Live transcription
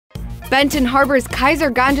Benton Harbor's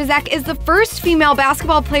Kysre Gondrezick is the first female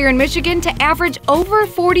basketball player in Michigan to average over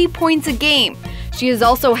 40 points a game. She is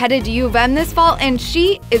also headed to U of M this fall, and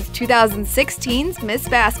she is 2016's Miss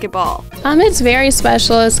Basketball. It's very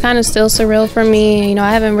special. It's kind of still surreal for me.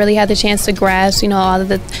 I haven't really had the chance to grasp, all of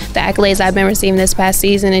the accolades I've been receiving this past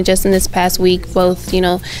season and just in this past week, both,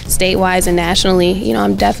 statewide and nationally.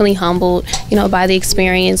 I'm definitely humbled, by the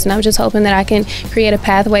experience, and I'm just hoping that I can create a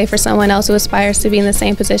pathway for someone else who aspires to be in the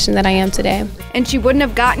same position that I am today. And she wouldn't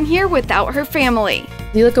have gotten here without her family.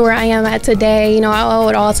 You look at where I am at today, I owe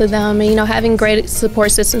it all to them, and having great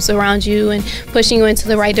support systems around you and pushing you into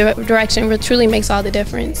the right direction truly makes all the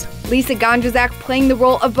difference. Lisa Gondrezick playing the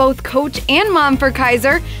role of both coach and mom for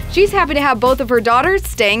Kysre. She's happy to have both of her daughters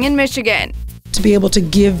staying in Michigan. To be able to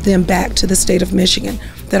give them back to the state of Michigan,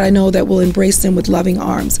 that I know that will embrace them with loving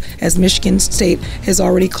arms, as Michigan State has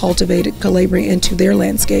already cultivated Calabria into their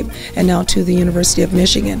landscape and now to the University of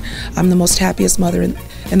Michigan. I'm the most happiest mother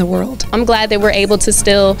in the world. I'm glad that we're able to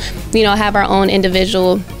still, have our own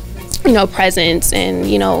individual presence and,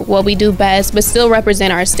 what we do best, but still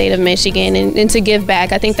represent our state of Michigan and to give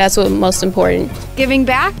back. I think that's what's most important. Giving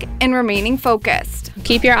back and remaining focused.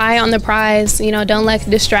 Keep your eye on the prize, don't let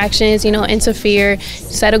distractions, interfere.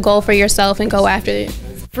 Set a goal for yourself and go after it.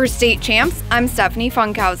 For State Champs, I'm Stephanie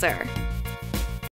Funkhauser.